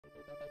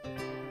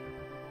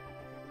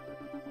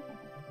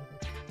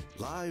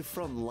Live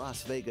from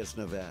Las Vegas,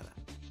 Nevada,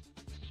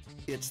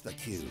 it's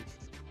theCUBE,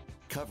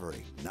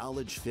 covering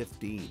Knowledge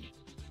 15.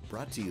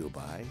 Brought to you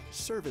by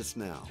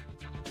ServiceNow.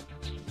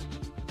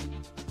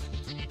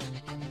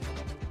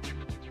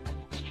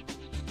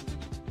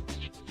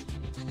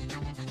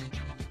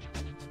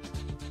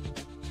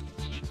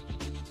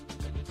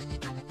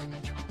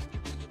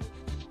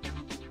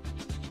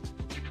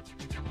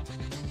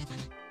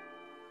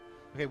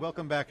 Okay,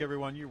 welcome back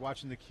everyone. You're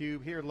watching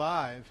theCUBE here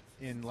live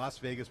in Las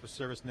Vegas with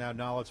ServiceNow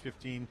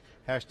Knowledge15,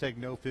 hashtag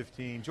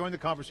Know15. Join the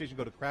conversation,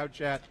 go to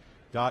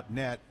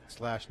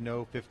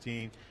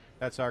crowdchat.net/Know15.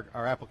 That's our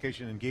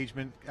application,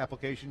 engagement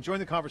application. Join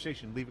the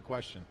conversation, leave a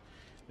question.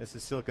 This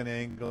is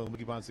SiliconANGLE,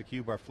 Wikibon's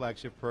theCUBE, our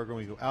flagship program.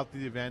 We go out to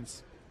the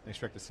events and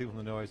extract the signal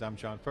from the noise. I'm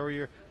John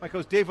Furrier. My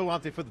co-host Dave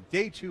Vallente for the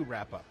Day 2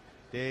 wrap-up.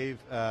 Dave,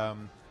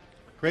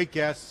 great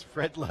guests.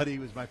 Fred Luddy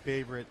was my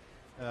favorite.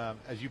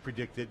 As you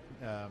predicted,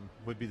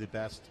 would be the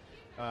best.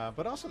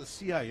 But also the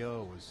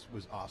CIO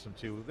was awesome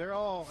too. They're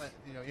all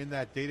in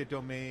that data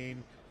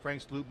domain,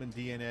 Frank Slootman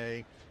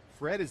DNA.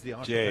 Fred is the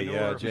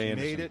entrepreneur who's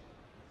made it.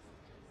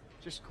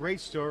 Just great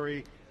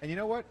story. And you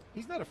know what?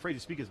 He's not afraid to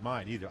speak his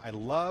mind either. I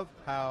love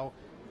how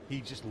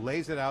he just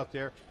lays it out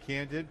there,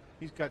 candid.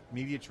 He's got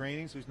media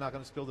training, so he's not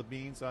going to spill the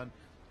beans on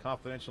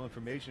confidential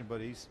information,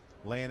 but he's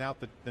laying out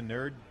the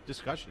nerd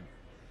discussion.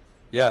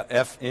 Yeah,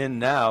 F in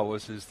now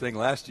was his thing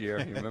last year.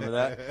 You remember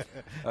that?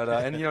 But,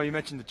 and you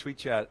mentioned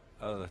the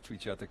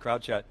the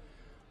crowd chat.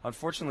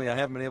 Unfortunately, I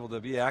haven't been able to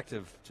be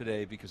active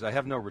today because I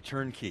have no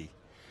return key.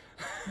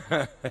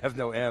 I have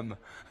no M.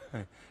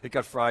 It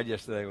got fried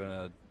yesterday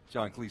when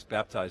John Cleese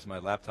baptized my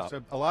laptop.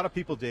 So a lot of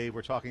people, Dave,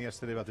 were talking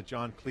yesterday about the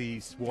John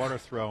Cleese water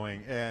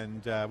throwing,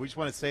 and we just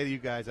want to say to you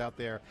guys out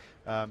there,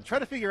 try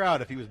to figure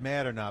out if he was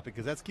mad or not,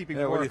 because that's keeping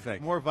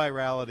more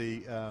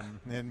virality,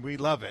 and we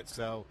love it.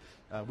 So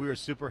we were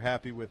super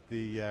happy with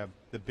the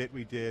bit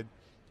we did.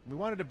 We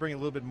wanted to bring a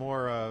little bit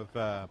more of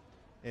a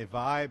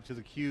vibe to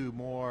theCUBE,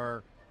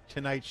 more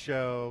Tonight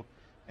Show.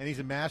 And he's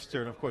a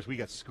master, and of course we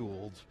got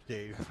schooled,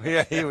 Dave.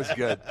 Yeah, he was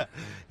good.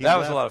 That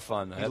was a lot of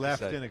fun. He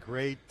left in a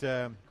great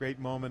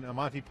moment, a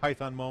Monty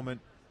Python moment,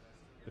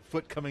 the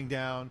foot coming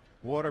down,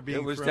 water being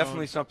thrown. It was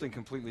definitely something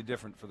completely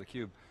different for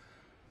theCUBE.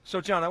 So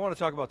John, I want to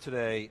talk about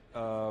today,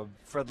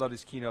 Fred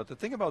Luddy's keynote. The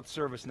thing about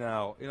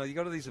ServiceNow, you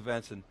go to these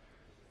events and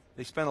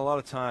they spend a lot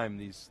of time,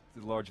 the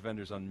large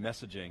vendors, on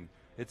messaging.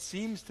 It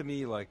seems to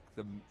me like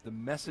the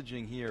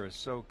messaging here is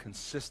so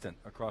consistent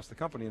across the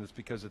company, and it's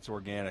because it's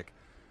organic.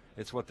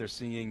 It's what they're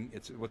seeing,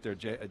 it's what they're,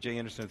 Jay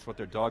Anderson, it's what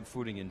they're dog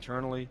fooding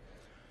internally.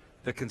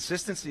 The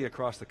consistency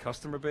across the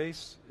customer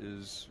base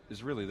is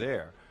really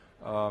there.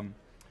 And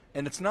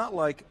it's not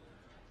like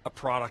a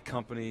product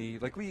company,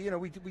 like we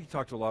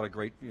talk to a lot of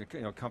great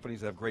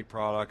companies that have great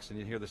products, and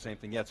you hear the same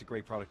thing, yeah, it's a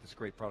great product, it's a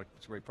great product,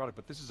 it's a great product,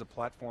 but this is a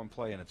platform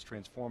play and it's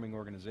transforming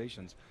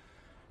organizations.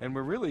 And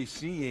we're really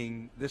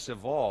seeing this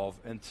evolve,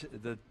 and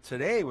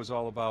today was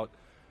all about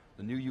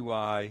the new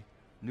UI,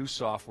 new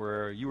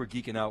software. You were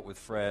geeking out with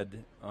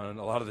Fred on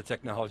a lot of the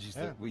technologies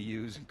that we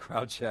use in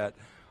crowd chat,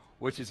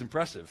 which is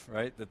impressive,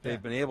 right? That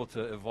they've been able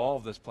to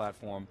evolve this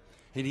platform.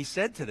 And he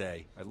said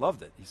today, I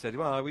loved it, he said,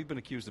 well, we've been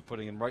accused of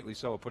putting, and rightly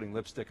so, of putting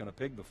lipstick on a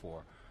pig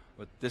before,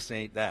 but this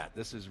ain't that.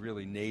 This is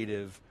really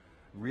native,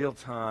 real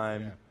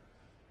time,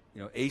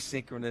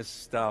 asynchronous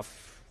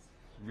stuff,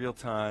 real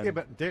time. Yeah,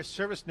 but there's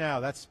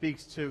ServiceNow, that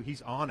speaks to,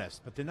 he's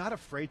honest, but they're not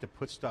afraid to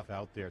put stuff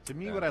out there. To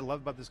me, what I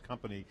love about this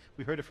company,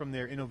 we heard it from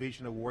their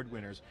innovation award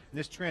winners, and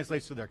this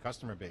translates to their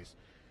customer base.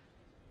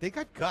 They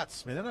got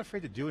guts, man. They're not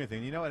afraid to do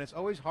anything, and it's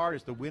always hard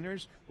as the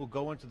winners will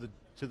go into the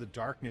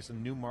darkness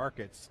and new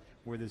markets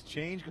where there's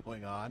change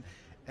going on,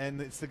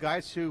 and it's the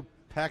guys who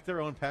pack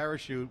their own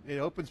parachute, it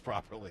opens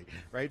properly,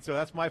 right? So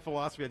that's my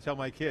philosophy. I tell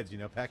my kids,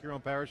 pack your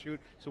own parachute,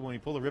 so when you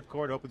pull the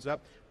ripcord, it opens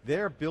up.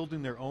 They're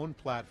building their own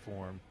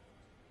platform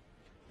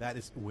that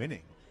is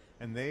winning,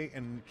 and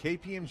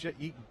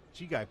KPMG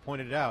guy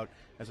pointed it out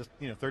as a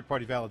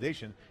third-party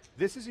validation.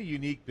 This is a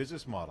unique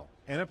business model,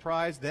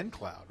 enterprise then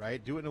cloud,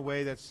 right? Do it in a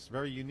way that's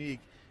very unique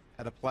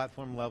at a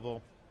platform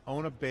level.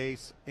 Own a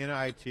base in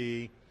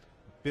IT,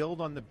 build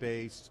on the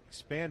base,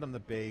 expand on the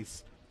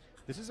base.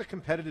 This is a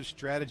competitive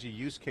strategy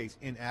use case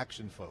in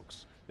action,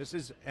 folks. This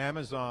is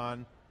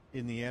Amazon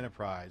in the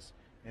enterprise,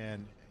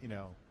 and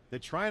they're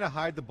trying to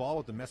hide the ball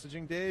with the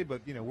messaging, Dave,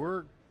 but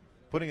we're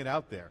putting it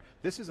out there.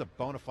 This is a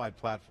bona fide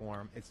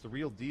platform. It's the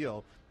real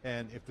deal,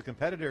 and if the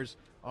competitors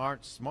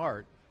aren't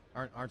smart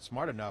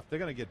enough, they're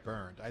going to get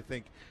burned. I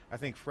think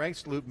Frank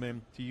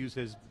Slootman, to use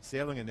his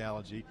sailing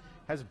analogy,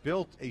 has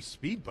built a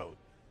speedboat,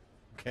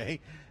 okay,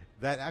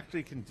 that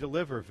actually can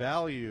deliver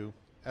value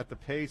at the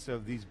pace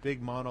of these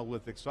big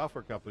monolithic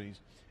software companies.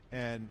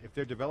 And if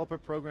their developer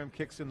program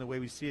kicks in the way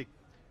we see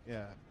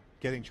it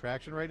getting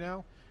traction right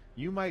now,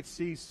 you might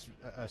see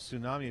a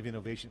tsunami of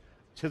innovation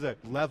to the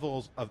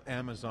levels of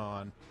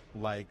Amazon,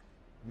 like,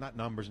 not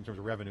numbers in terms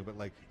of revenue, but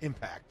like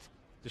impact,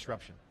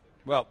 disruption.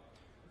 Well,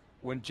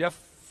 when Jeff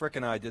Frick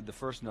and I did the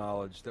first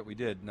Knowledge that we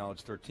did,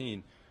 Knowledge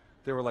 13,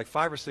 there were like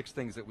 5 or 6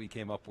 things that we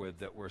came up with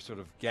that were sort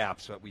of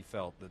gaps that we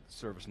felt that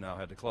ServiceNow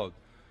had to close.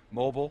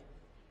 Mobile,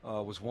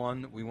 was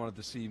one. We wanted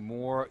to see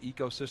more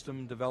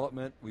ecosystem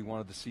development. We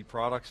wanted to see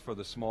products for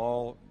the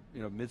small,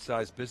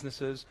 mid-sized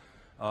businesses.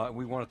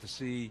 We wanted to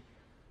see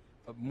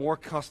more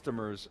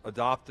customers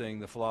adopting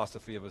the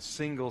philosophy of a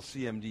single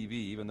CMDB,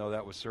 even though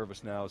that was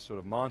ServiceNow's sort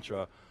of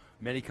mantra.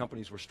 Many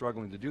companies were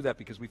struggling to do that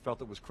because we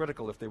felt it was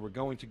critical. If they were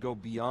going to go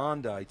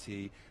beyond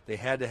IT, they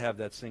had to have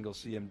that single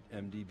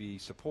CMDB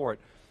support.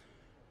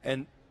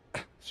 And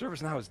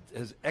ServiceNow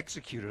has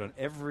executed on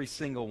every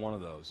single one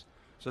of those.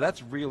 So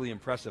that's really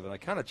impressive, and I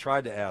kind of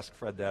tried to ask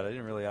Fred that. I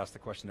didn't really ask the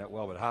question that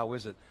well, but how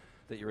is it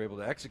that you're able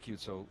to execute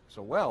so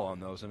well on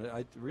those? And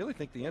I really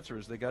think the answer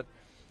is they got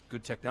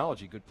good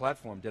technology, good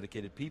platform,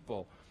 dedicated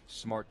people,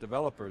 smart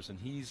developers, and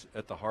he's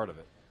at the heart of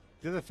it.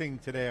 The other thing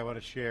today I want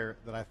to share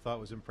that I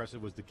thought was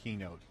impressive was the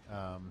keynote.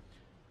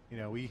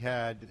 We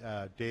had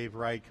Dave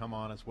Wright come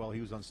on as well. He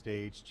was on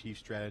stage, Chief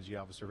Strategy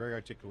Officer, very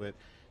articulate.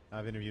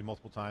 I've interviewed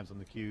multiple times on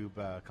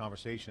theCUBE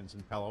conversations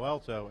in Palo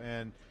Alto,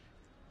 and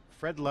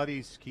Fred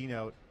Luddy's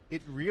keynote,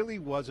 it really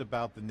was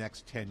about the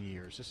next 10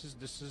 years.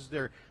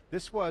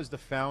 This was the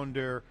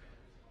founder,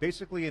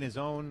 basically in his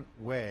own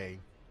way.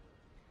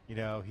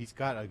 He's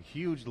got a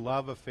huge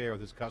love affair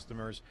with his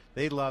customers.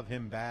 They love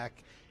him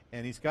back,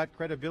 and he's got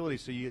credibility.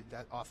 So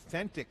that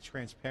authentic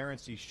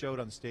transparency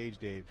showed on stage,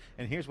 Dave.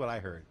 And here's what I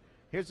heard.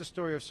 Here's the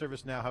story of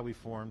ServiceNow, how we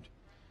formed.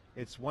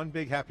 It's one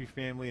big happy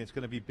family. It's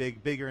going to be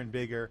bigger and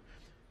bigger.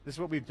 This is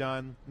what we've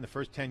done in the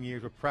first 10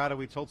 years. We're proud of it.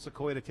 We told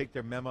Sequoia to take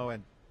their memo,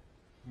 and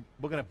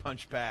we're going to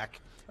punch back,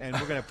 and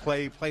we're going to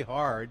play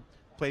hard,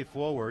 play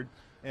forward,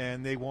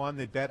 and they won.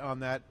 They bet on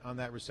that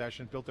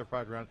recession, built their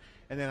product around.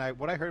 And then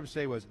what I heard him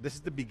say was, this is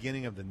the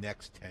beginning of the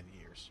next 10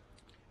 years,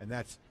 and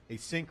that's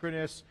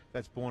asynchronous,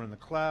 that's born in the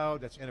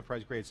cloud, that's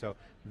enterprise grade. So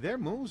their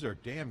moves are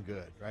damn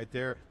good, right?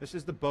 This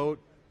is the boat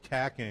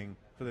tacking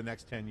for the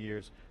next 10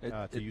 years.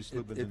 To use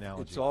Slootman's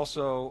analogy. It's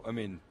also,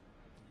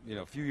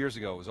 a few years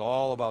ago, it was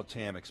all about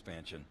TAM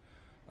expansion.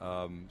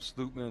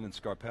 Slootman and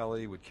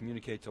Scarpelli would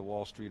communicate to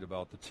Wall Street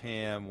about the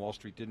TAM. Wall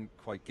Street didn't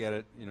quite get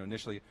it.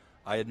 Initially,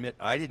 I admit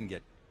I didn't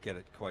get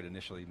it quite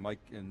initially.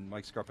 Mike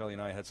Scarpelli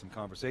and I had some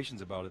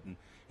conversations about it,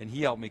 and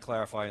he helped me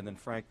clarify. And then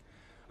Frank,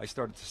 I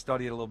started to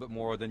study it a little bit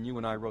more. Then you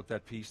and I wrote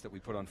that piece that we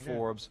put on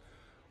Forbes.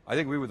 I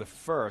think we were the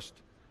first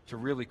to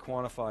really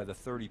quantify the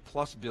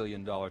 $30+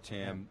 billion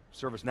TAM.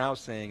 ServiceNow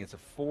saying it's a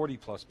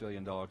 $40+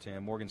 billion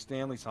TAM. Morgan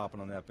Stanley's hopping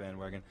on that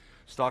bandwagon.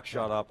 Stock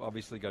shot up,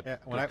 obviously got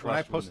when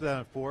I posted that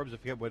on Forbes, I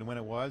forget when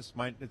it was,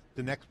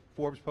 the next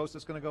Forbes post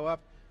that's going to go up,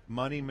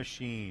 money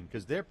machine,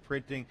 because they're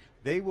printing,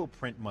 they will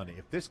print money.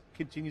 If this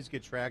continues to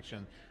get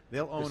traction,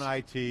 they'll own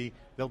IT,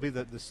 they'll be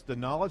the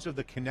knowledge of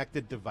the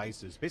connected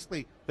devices,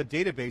 basically the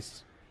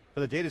database for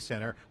the data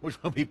center,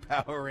 which will be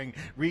powering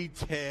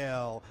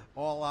retail,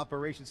 all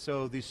operations.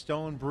 So the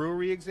Stone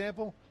Brewery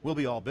example will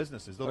be all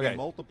businesses. There'll be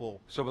multiple.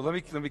 So, but let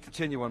me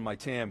continue on my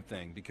TAM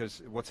thing,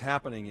 because what's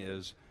happening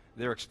is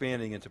they're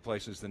expanding into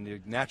places, then you're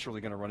naturally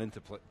going to run into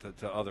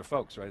to other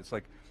folks, right? It's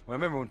like, I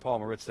remember when Paul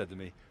Moritz said to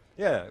me,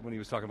 when he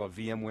was talking about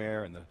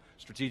VMware and the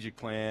strategic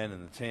plan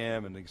and the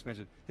TAM and the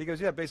expansion, he goes,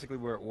 basically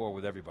we're at war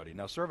with everybody.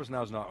 Now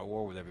ServiceNow's not at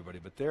war with everybody,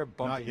 but they're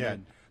bumping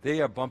in.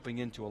 They are bumping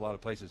into a lot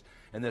of places,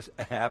 and this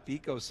app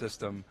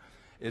ecosystem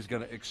is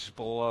going to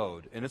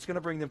explode, and it's going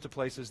to bring them to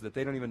places that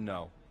they don't even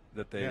know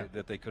that they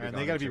could have. And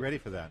they got to be ready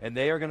for that. And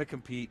they are going to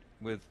compete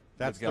with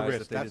guys the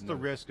risk. That's the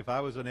risk. If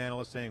I was an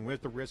analyst saying, "Where's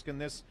the risk in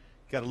this?"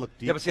 Got to look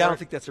deep. Yeah, but see, I don't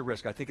think that's a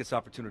risk. I think it's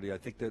opportunity. I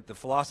think that the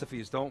philosophy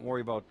is don't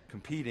worry about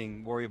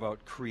competing, worry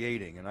about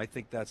creating, and I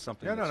think that's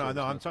something. No,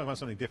 I'm talking about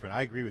something different.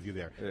 I agree with you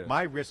there. Yeah.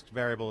 My risk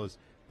variable is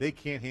they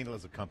can't handle it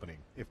as a company.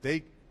 If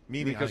they,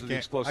 meaning because of the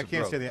explosive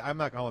growth. Say that. I'm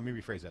not. Let me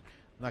rephrase that.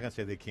 I'm not going to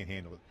say they can't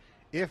handle it.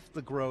 If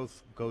the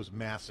growth goes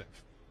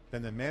massive,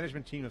 then the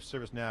management team of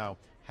ServiceNow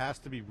has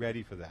to be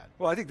ready for that.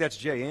 Well, I think that's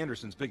Jay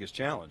Anderson's biggest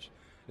challenge,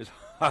 is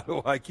how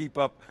do I keep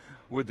up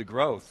with the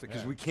growth?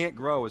 Because we can't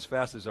grow as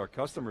fast as our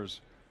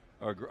customers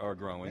are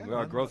growing.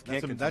 Our growth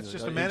can't continue. That's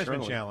just a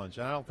management challenge.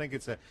 And I don't think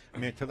it's a. I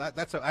mean,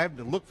 I have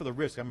to look for the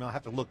risk. I mean, I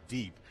have to look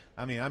deep.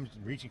 I mean, I'm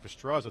reaching for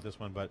straws with this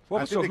one, but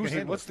what's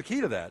the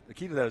key to that? The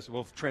key to that is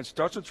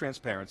starts with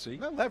transparency.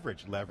 No,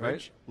 leverage,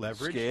 right?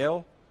 leverage,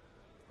 scale,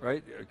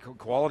 right?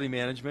 Quality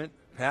management,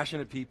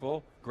 passionate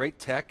people, great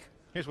tech.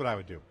 Here's what I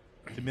would do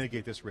to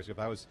mitigate this risk. If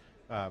I was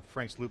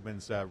Frank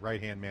Slootman's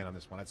right-hand man on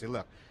this one, I'd say,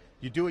 look,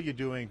 you do what you're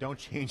doing. Don't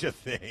change a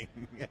thing.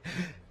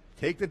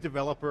 Take the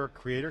developer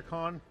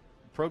CreatorCon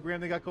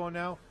program they got going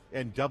now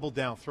and double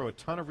down. Throw a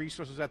ton of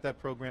resources at that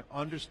program.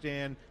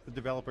 Understand the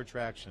developer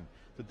traction.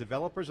 The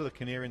developers are the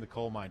canary in the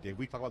coal mine, Dave.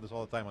 We talk about this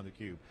all the time on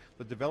theCUBE.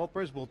 The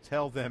developers will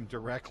tell them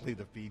directly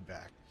the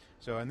feedback.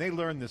 So, and they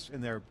learn this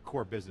in their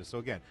core business. So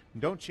again,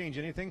 don't change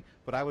anything,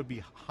 but I would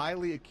be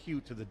highly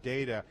acute to the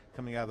data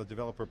coming out of the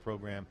developer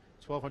program.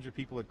 1,200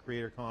 people at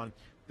CreatorCon.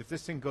 If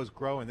this thing goes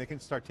growing, they can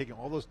start taking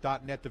all those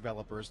 .NET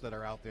developers that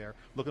are out there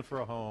looking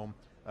for a home,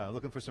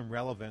 looking for some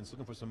relevance,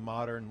 looking for some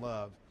modern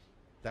love,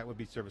 that would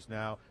be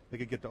ServiceNow. They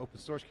could get the open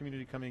source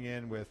community coming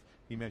in with,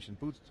 he mentioned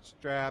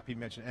Bootstrap, he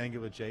mentioned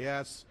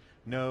AngularJS,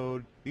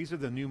 Node. These are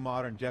the new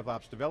modern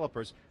DevOps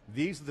developers.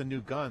 These are the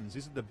new guns.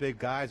 These are the big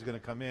guys who are going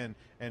to come in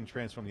and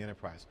transform the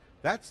enterprise.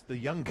 That's the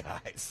young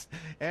guys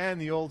and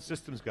the old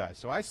systems guys.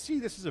 So I see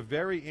this as a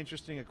very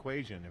interesting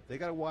equation. If they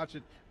got to watch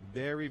it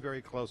very,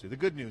 very closely. The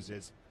good news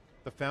is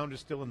the founder's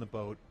still in the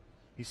boat.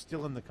 He's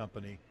still in the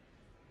company.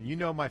 And you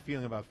know my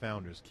feeling about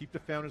founders. Keep the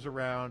founders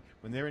around.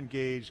 When they're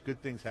engaged,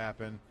 good things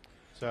happen.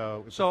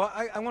 So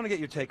I want to get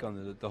your take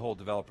on the whole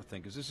developer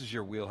thing, because this is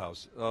your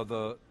wheelhouse.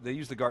 They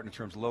use the Gartner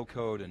terms low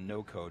code and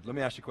no code. Let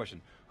me ask you a question.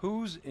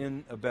 Who's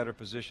in a better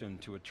position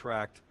to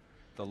attract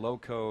the low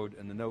code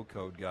and the no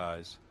code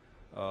guys?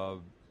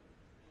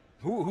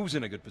 Who's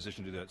in a good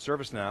position to do that?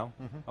 ServiceNow,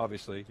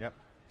 obviously. Yep.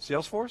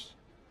 Salesforce?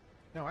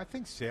 No, I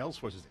think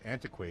Salesforce is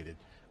antiquated.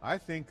 I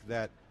think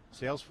that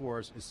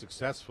Salesforce is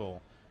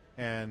successful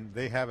and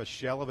they have a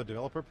shell of a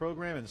developer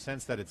program in the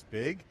sense that it's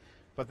big,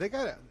 but they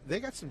got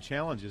some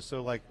challenges.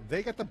 So like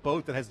they got the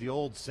boat that has the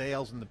old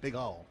sails and the big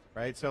hull,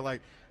 right? So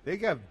like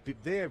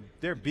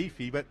they're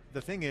beefy, but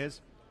the thing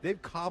is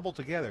they've cobbled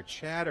together.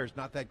 Chatter's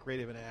not that great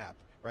of an app,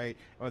 right?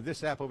 Or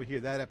this app over here,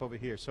 that app over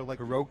here. So like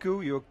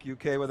Heroku, you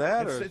okay with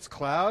that? It's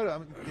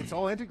cloud. It's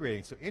all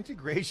integrating. So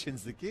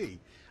integration's the key.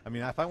 I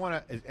mean, if I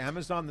want to, is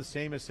Amazon the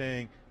same as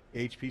saying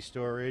HP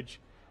storage,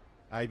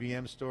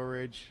 IBM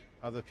storage,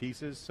 other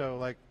pieces? So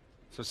like.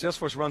 So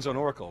Salesforce runs on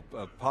Oracle.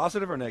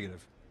 Positive or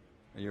negative,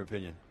 in your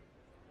opinion?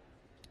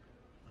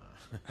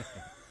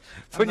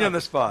 Putting you on the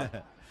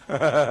spot.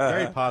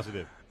 Very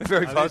positive.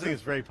 Very positive? I think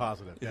it's very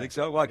positive. You think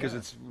so? Why? Because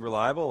it's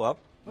reliable, up?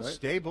 Well, right?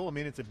 Stable. I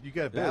mean, you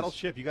got a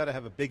battleship. You got to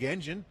have a big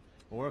engine.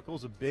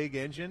 Oracle's a big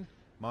engine.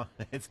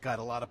 It's got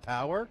a lot of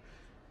power.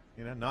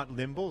 You know, not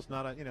nimble. It's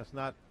not it's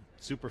not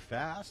super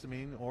fast. I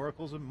mean,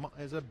 Oracle's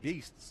is a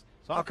beast.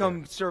 Software. How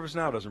come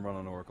ServiceNow doesn't run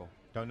on Oracle?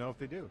 Don't know if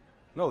they do.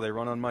 No, they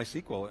run on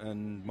MySQL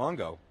and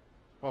Mongo.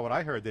 Well, what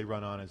I heard they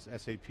run on is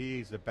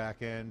SAP's the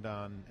back end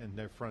on, and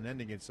they're front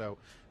ending it. So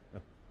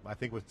I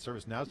think what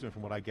ServiceNow's doing,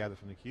 from what I gather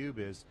from theCUBE,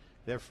 is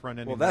they're front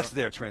ending. Well, that's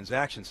their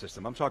transaction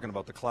system. I'm talking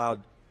about the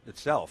cloud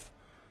itself.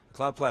 The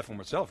cloud platform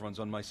itself runs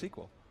on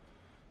MySQL.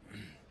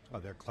 Oh,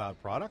 their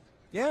cloud product?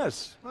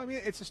 Yes. Well, I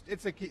mean,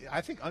 I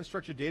think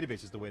unstructured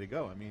database is the way to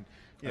go. I mean,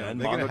 and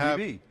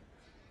MongoDB,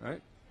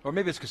 right? Or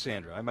maybe it's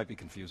Cassandra. I might be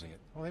confusing it.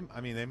 Well,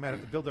 they might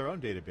have to build their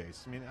own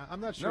database. I mean, I'm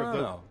not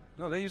sure.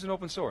 No, they use an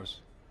open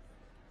source.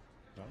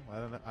 No, I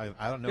don't know.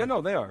 I don't know. Yeah,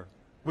 no, they are.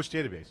 Which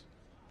database?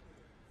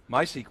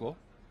 MySQL,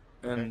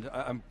 and Okay.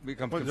 I'm Well,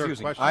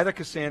 confusing. Either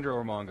Cassandra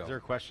or Mongo. Is there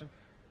a question?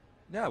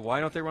 Yeah,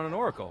 why don't they run on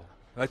Oracle?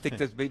 I think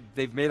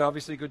they've made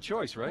obviously a good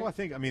choice, right? Well,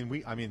 I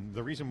mean,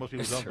 the reason most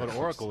people don't go to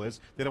Oracle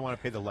is they don't want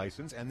to pay the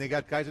license, and they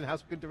got guys in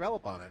house who can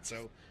develop on it.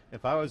 So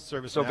if I was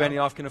ServiceNow, so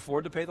Benioff can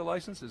afford to pay the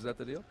license. Is that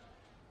the deal?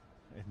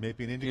 It may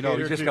be an indicator. You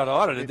know, he just got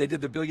audited. They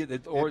did the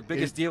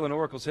biggest deal in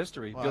Oracle's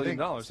history, well, $1 billion.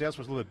 Salesforce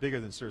was a little bit bigger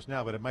than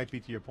ServiceNow, but it might be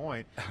to your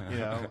point.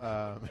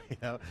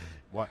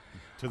 What?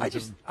 I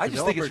just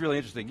think it's really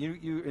interesting.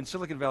 You in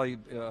Silicon Valley,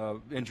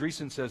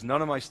 Andreessen says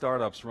none of my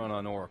startups run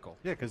on Oracle.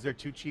 Yeah, because they're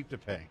too cheap to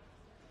pay.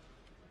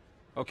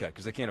 Okay,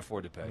 because they can't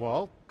afford to pay.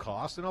 Well,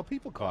 cost and all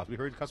people cost. We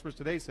heard customers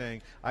today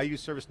saying, I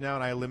use ServiceNow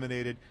and I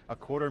eliminated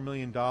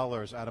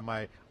 $250,000 out of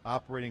my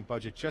operating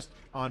budget just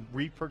on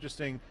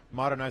repurchasing,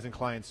 modernizing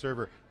client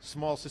server.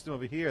 Small system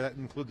over here, that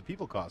includes the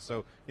people cost.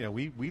 So,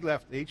 we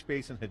left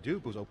HBase and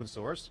Hadoop, was open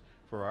source,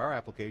 for our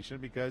application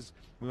because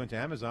we went to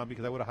Amazon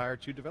because I would have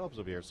hired 2 developers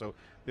over here. So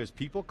there's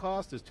people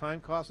cost, there's time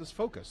cost, there's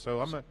focus.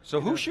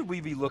 So who should we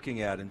be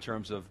looking at in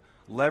terms of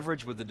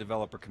leverage with the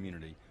developer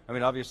community? I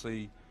mean,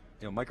 obviously,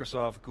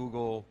 Microsoft,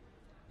 Google,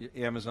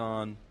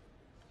 Amazon,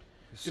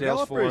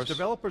 Salesforce.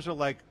 Developers are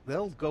like,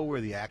 they'll go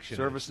where the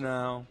action is.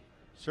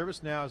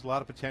 ServiceNow has a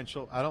lot of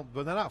potential.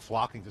 But they're not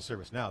flocking to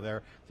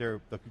ServiceNow. The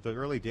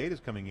early data is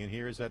coming in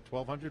here is that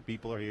 1,200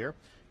 people are here,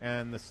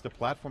 and the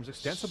platform's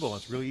extensible.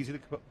 And it's really easy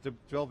to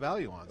build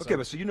value on. Okay,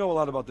 but so you know a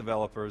lot about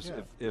developers.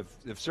 Yeah.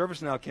 If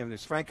ServiceNow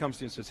if Frank comes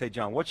to you and says, hey,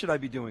 John, what should I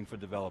be doing for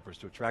developers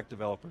to attract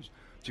developers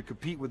to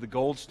compete with the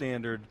gold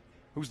standard?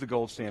 Who's the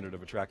gold standard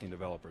of attracting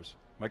developers?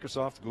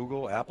 Microsoft,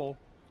 Google, Apple?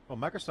 Well,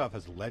 Microsoft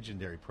has a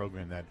legendary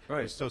program that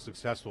is so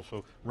successful.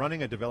 So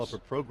running a developer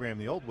program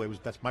the old way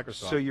that's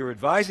Microsoft. So you're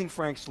advising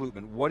Frank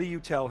Slootman. What do you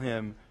tell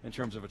him in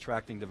terms of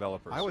attracting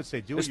developers? I would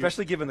say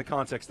especially given the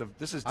context of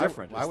this is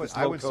different. I would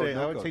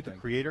take the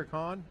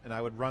CreatorCon and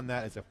I would run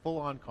that as a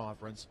full-on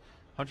conference,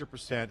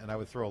 100%, and I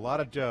would throw a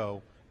lot of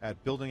dough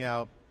at building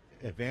out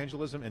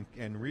evangelism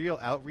and real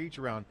outreach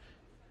around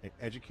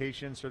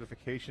education,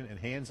 certification, and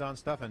hands-on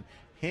stuff, and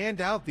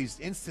hand out these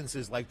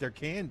instances like they're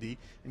candy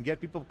and get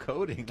people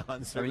coding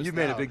on ServiceNow. I mean, you've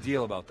made a big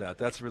deal about that.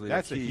 That's really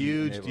a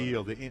huge enabler.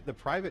 deal. The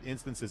private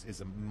instances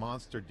is a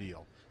monster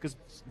deal because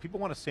people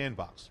want a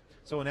sandbox.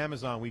 So in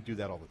Amazon, we do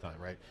that all the time,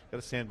 right? Got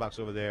a sandbox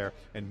over there,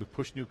 and we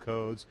push new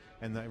codes,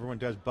 and everyone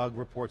does bug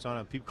reports on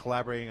it, people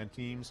collaborating on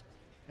teams.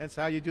 That's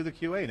how you do the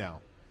QA now.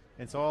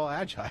 It's all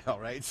agile,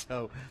 right?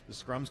 So the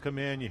scrums come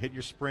in, you hit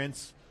your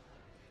sprints,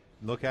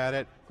 look at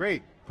it,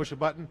 great, push a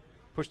button,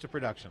 push to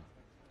production.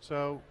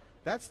 So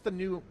that's the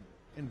new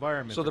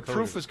environment. So the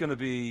proof coders. is going to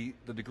be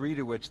the degree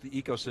to which the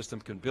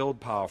ecosystem can build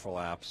powerful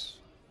apps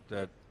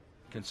that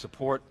can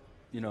support,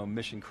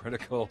 mission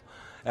critical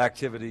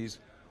activities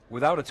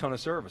without a ton of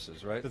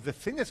services, right? The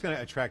thing that's going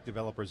to attract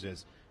developers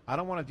is, I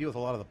don't want to deal with a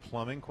lot of the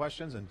plumbing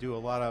questions and do a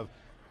lot of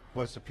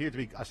what's appeared to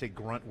be, I say,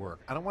 grunt work.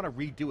 I don't want to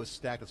redo a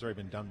stack that's already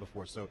been done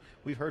before. So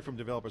we've heard from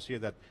developers here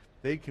that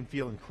they can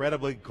feel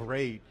incredibly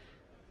great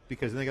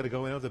because then they got to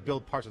go in to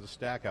build parts of the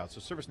stack out. So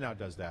ServiceNow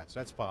does that, so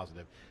that's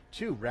positive.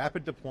 2,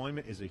 rapid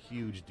deployment is a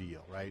huge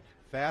deal, right?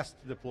 Fast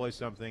to deploy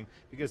something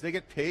because they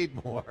get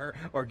paid more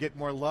or get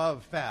more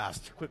love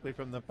fast, quickly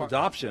from the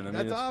adoption. I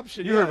mean,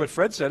 adoption. You heard what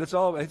Fred said. It's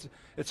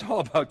all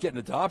about getting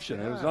adoption.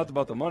 Yeah. It's not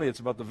about the money.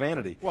 It's about the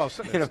vanity. Well,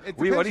 so what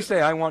do you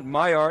say? I want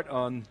my art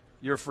on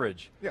your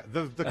fridge. Yeah,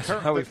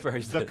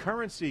 the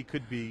currency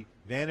could be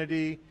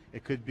vanity.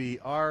 It could be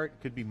art.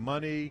 It could be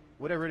money.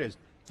 Whatever it is.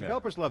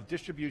 Developers love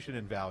distribution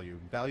and value.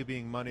 Value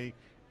being money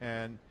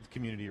and the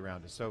community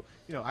around it. So,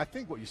 I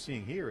think what you're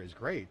seeing here is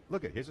great.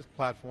 Look here's a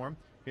platform.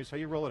 Here's how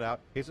you roll it out.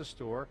 Here's a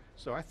store.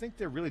 So I think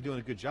they're really doing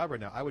a good job right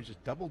now. I would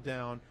just double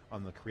down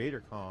on the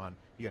CreatorCon.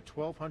 You got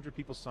 1,200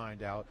 people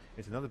signed out.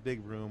 It's another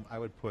big room. I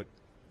would put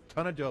a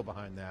ton of dough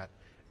behind that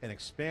and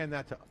expand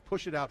that to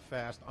push it out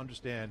fast,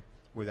 understand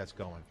where that's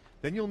going.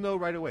 Then you'll know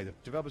right away. The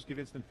developers give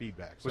instant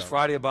feedback. Was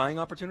Friday a buying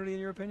opportunity in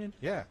your opinion?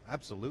 Yeah,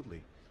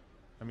 absolutely.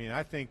 I mean,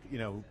 I think,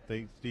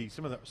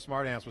 some of the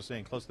smart ants were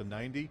saying close to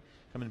 90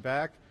 coming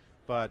back,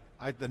 but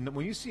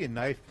when you see a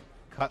knife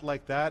cut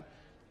like that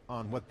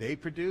on what they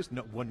produce,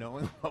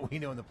 knowing what we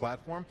know in the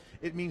platform,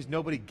 it means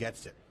nobody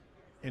gets it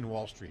in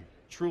Wall Street,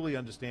 truly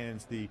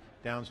understands the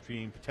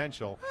downstream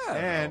potential,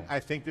 I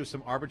think there's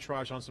some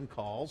arbitrage on some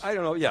calls. I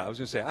don't know, I was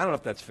going to say, I don't know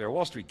if that's fair.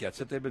 Wall Street gets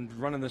it. They've been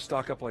running this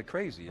stock up like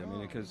crazy. I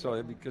mean,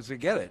 because they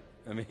get it.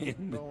 I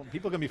mean, well,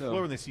 people are going to be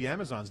floored when they see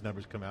Amazon's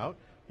numbers come out.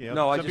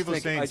 I just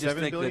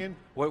think billion. that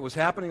what was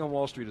happening on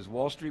Wall Street is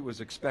Wall Street was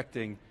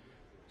expecting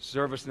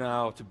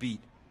ServiceNow to beat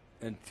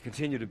and to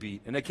continue to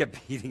beat, and they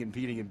kept beating and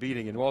beating and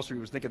beating, and Wall Street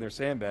was thinking they're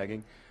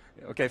sandbagging.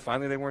 Okay,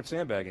 finally they weren't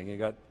sandbagging. You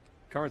got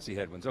currency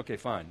headwinds. Okay,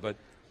 fine, but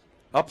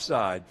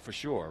upside for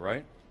sure,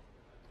 right?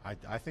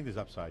 I think there's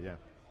upside, yeah.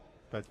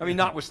 But I mean,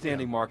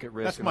 notwithstanding market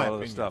risk and all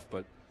other stuff,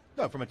 but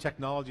no, from a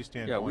technology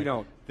standpoint, we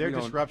don't. Their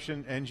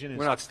disruption engine is.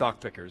 We're not stock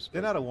pickers.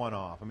 They're not a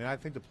one-off. I mean, I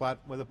think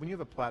when you have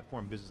a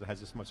platform business that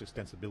has this much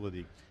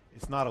extensibility,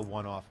 it's not a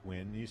one-off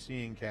win. You're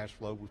seeing cash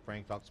flow.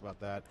 Frank talks about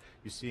that.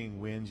 You're seeing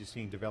wins. You're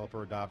seeing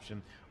developer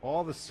adoption.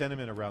 All the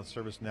sentiment around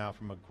ServiceNow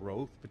from a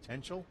growth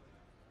potential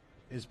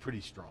is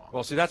pretty strong.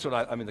 Well, see, that's what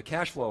I mean. The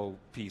cash flow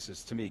piece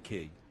is to me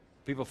key.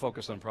 People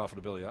focus on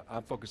profitability.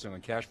 I'm focusing on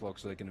cash flow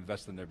so they can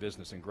invest in their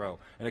business and grow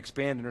and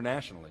expand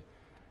internationally.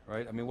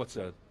 Right? I mean, what's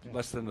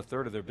less than a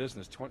third of their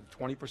business?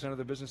 20% of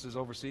their business is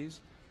overseas?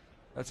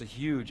 That's a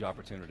huge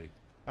opportunity.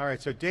 All right,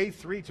 so day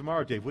 3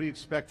 tomorrow, Dave. What are you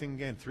expecting?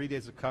 Again, 3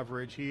 days of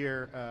coverage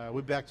here.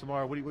 We'll be back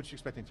tomorrow. What are you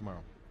expecting tomorrow?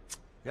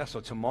 Yeah,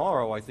 so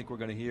tomorrow I think we're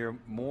going to hear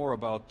more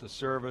about the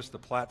service, the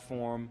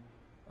platform.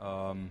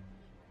 I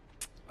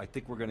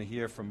think we're going to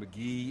hear from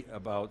McGee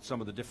about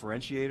some of the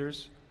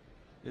differentiators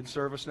in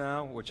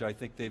ServiceNow, which I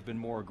think they've been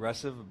more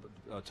aggressive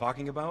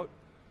talking about.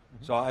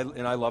 So I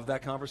love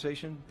that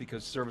conversation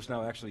because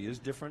ServiceNow actually is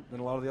different than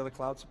a lot of the other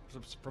cloud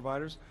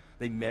providers.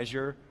 They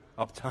measure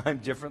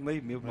uptime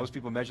differently. Most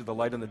people measure the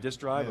light on the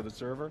disk drive or the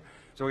server.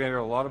 So we're going to hear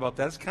a lot about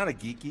that. It's kind of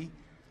geeky,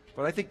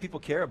 but I think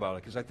people care about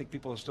it because I think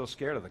people are still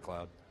scared of the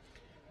cloud.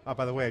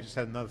 By the way, I just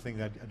had another thing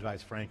that I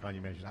advised Frank on. You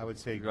mentioned. I would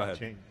say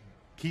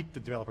keep the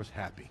developers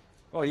happy.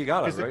 Well, you got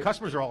it, right? Because the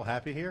customers are all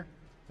happy here,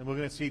 and we're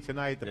going to see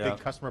tonight the big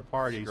customer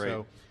party.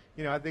 So.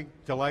 I think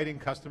delighting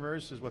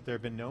customers is what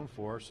they've been known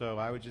for, so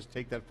I would just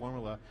take that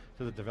formula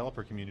to the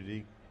developer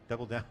community,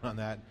 double down on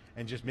that,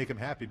 and just make them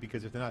happy,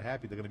 because if they're not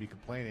happy, they're going to be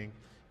complaining.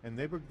 And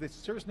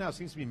ServiceNow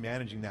seems to be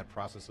managing that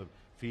process of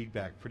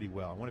feedback pretty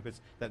well. I wonder if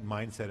it's that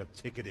mindset of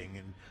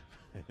ticketing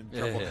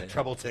and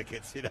trouble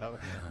tickets,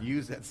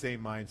 use that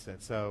same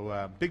mindset.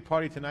 So big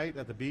party tonight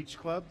at the Beach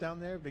Club down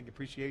there, big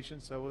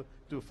appreciation, so we'll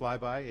do a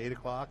flyby, 8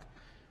 o'clock.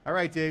 All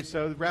right, Dave,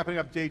 so wrapping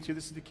up day 2,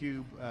 this is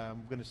theCUBE.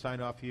 I'm going to sign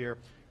off here.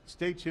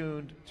 Stay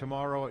tuned.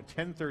 Tomorrow at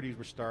 10:30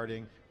 we're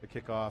starting the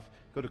kickoff.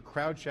 Go to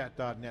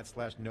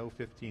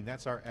crowdchat.net/know15.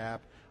 That's our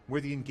app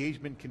where the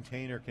engagement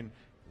container can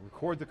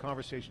record the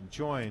conversation,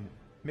 join,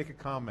 make a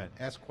comment,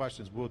 ask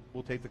questions.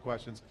 We'll take the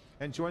questions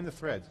and join the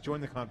threads,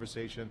 join the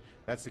conversation.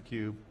 That's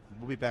theCUBE.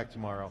 We'll be back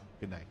tomorrow.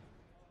 Good night.